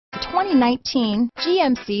2019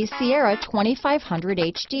 GMC Sierra 2500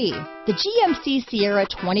 HD. The GMC Sierra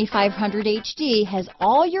 2500 HD has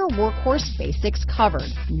all your workhorse basics covered.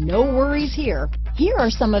 No worries here. Here are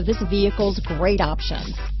some of this vehicle's great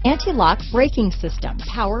options: anti-lock braking system,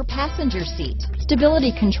 power passenger seat,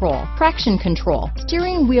 stability control, traction control,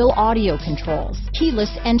 steering wheel audio controls,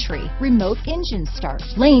 keyless entry, remote engine start,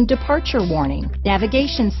 lane departure warning,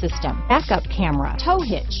 navigation system, backup camera, tow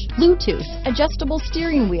hitch, Bluetooth, adjustable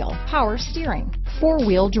steering wheel, power steering,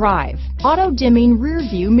 four-wheel drive, auto-dimming rear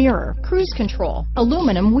view mirror, cruise control,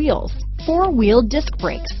 aluminum wheels, four-wheel disc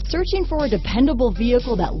brakes. Searching for a dependable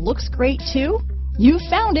vehicle that looks great too? You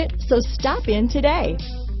found it, so stop in today.